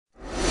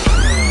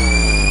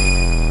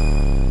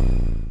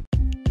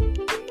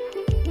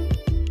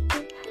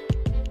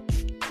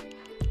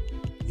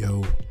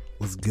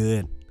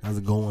good? How's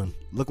it going?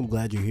 Look, I'm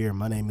glad you're here.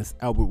 My name is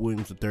Albert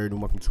Williams III, and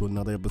welcome to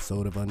another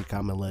episode of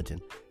Uncommon Legend.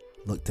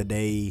 Look,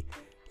 today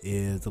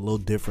is a little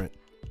different,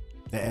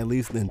 at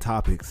least in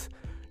topics.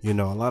 You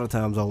know, a lot of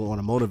times I want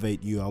to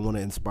motivate you. I want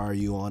to inspire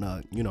you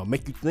on,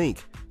 make you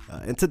think.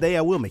 And today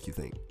I will make you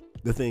think.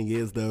 The thing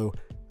is, though,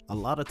 a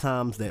lot of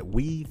times that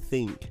we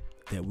think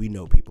that we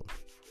know people.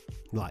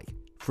 Like,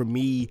 for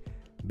me,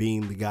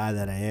 being the guy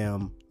that I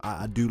am,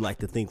 I do like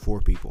to think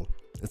for people.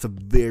 It's a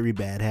very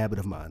bad habit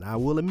of mine. I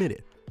will admit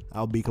it.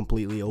 I'll be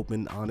completely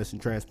open, honest,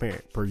 and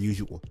transparent, per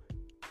usual.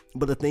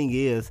 But the thing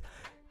is,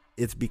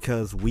 it's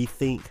because we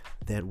think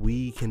that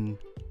we can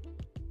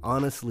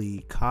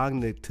honestly,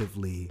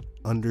 cognitively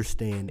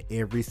understand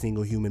every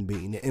single human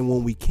being. And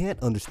when we can't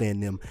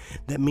understand them,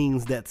 that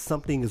means that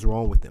something is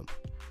wrong with them.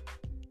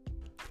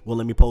 Well,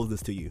 let me pose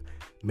this to you.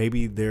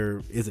 Maybe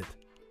there isn't.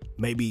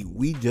 Maybe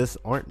we just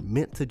aren't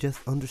meant to just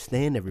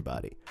understand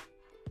everybody.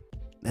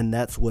 And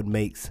that's what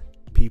makes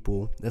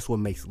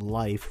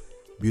life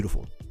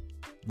beautiful.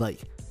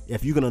 Like,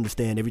 if you can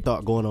understand every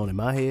thought going on in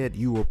my head,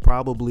 you will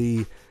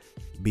probably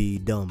be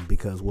dumb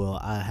because, well,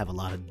 I have a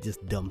lot of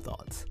just dumb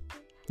thoughts.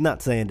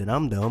 Not saying that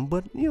I'm dumb,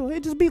 but,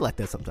 it just be like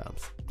that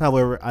sometimes.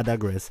 However, I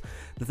digress.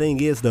 The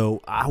thing is, though,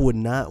 I would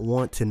not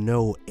want to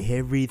know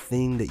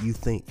everything that you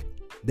think.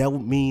 That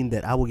would mean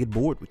that I would get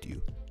bored with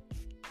you.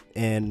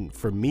 And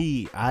for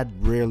me, I'd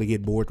rarely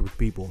get bored with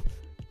people.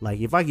 Like,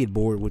 if I get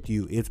bored with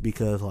you, it's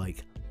because,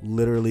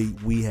 literally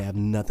we have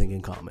nothing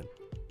in common.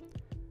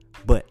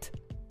 But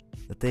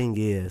the thing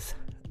is,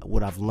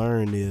 what I've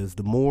learned is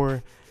the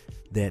more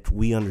that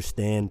we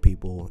understand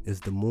people is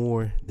the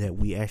more that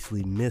we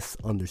actually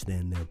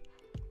misunderstand them.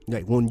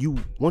 Like, once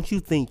you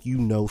think you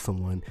know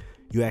someone,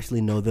 you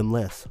actually know them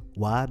less.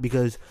 Why?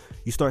 Because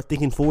you start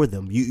thinking for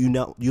them. You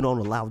don't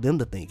allow them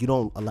to think. You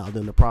don't allow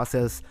them to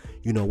process,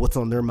 what's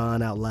on their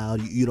mind out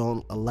loud. You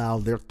don't allow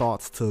their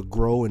thoughts to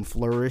grow and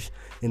flourish,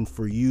 and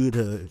for you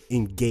to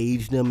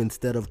engage them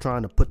instead of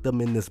trying to put them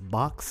in this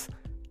box.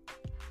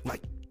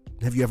 Like,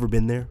 have you ever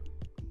been there?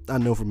 I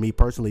know for me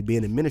personally,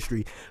 being in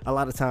ministry, a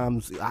lot of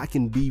times I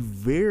can be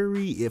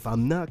if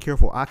I'm not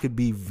careful, I could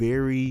be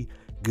very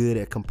good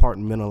at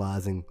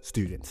compartmentalizing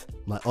students.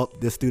 Like,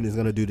 this student is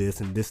going to do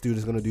this and this student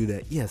is going to do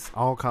that. Yes,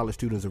 all college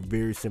students are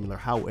very similar.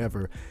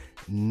 However,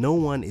 no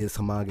one is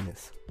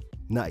homogenous.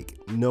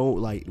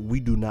 We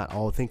do not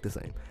all think the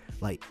same.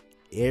 Like,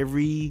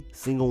 every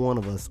single one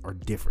of us are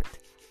different.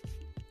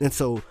 And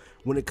so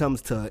when it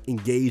comes to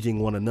engaging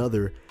one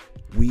another,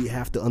 we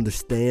have to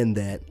understand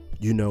that,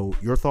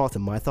 your thoughts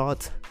and my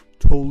thoughts,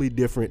 totally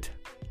different.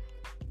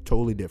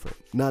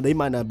 Now, they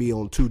might not be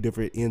on two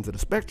different ends of the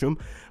spectrum,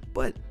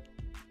 but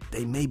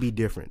they may be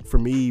different. For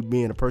me,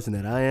 being a person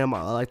that I am,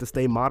 I like to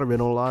stay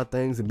moderate on a lot of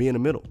things and be in the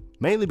middle.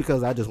 Mainly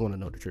because I just want to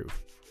know the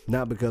truth.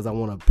 Not because I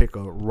want to pick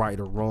a right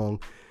or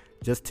wrong.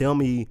 Just tell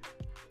me,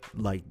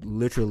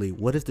 literally,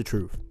 what is the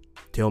truth?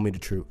 Tell me the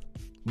truth.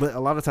 But a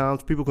lot of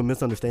times people can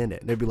misunderstand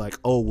that. They'd be like,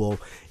 oh, well,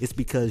 it's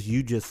because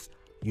you just,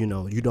 you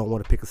don't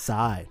want to pick a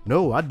side.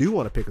 No, I do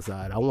want to pick a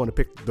side. I want to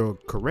pick the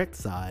correct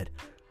side,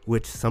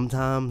 which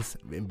sometimes,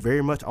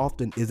 very much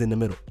often, is in the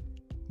middle.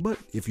 But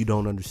if you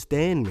don't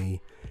understand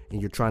me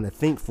and you're trying to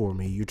think for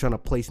me, you're trying to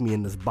place me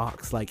in this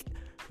box like,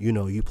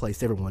 you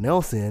place everyone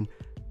else in,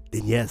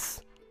 then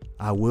yes,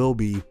 I will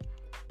be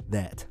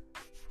that.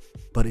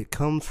 But it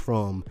comes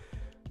from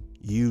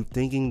you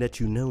thinking that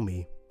you know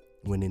me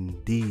when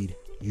indeed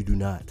you do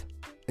not.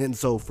 And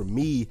so for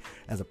me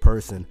as a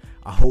person,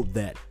 I hope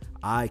that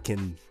I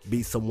can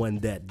be someone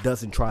that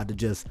doesn't try to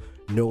just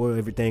know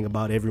everything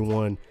about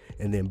everyone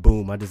and then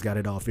boom, I just got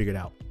it all figured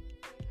out.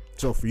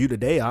 So for you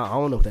today, I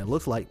don't know what that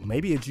looks like.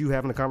 Maybe it's you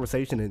having a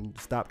conversation and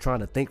stop trying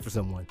to think for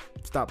someone.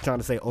 Stop trying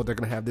to say, oh, they're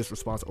going to have this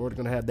response or they're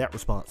going to have that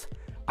response.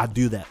 I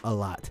do that a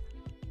lot.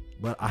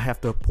 But I have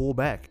to pull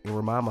back and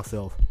remind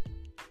myself,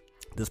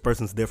 this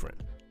person's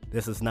different.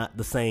 This is not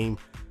the same,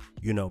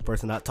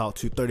 person I talked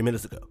to 30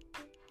 minutes ago.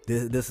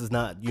 This is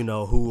not,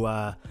 who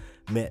I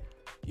met,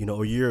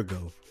 a year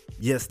ago.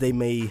 Yes, they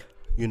may,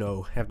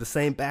 have the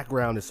same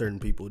background as certain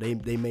people.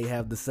 They may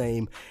have the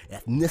same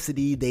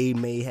ethnicity. They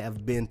may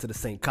have been to the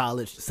same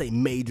college, the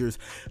same majors,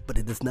 but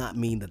it does not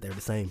mean that they're the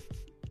same.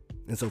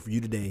 And so for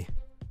you today,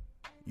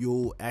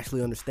 you'll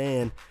actually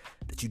understand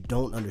that you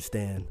don't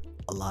understand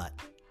a lot.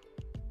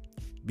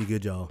 Be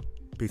good, y'all.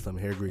 Peace, I'm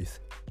hair grease.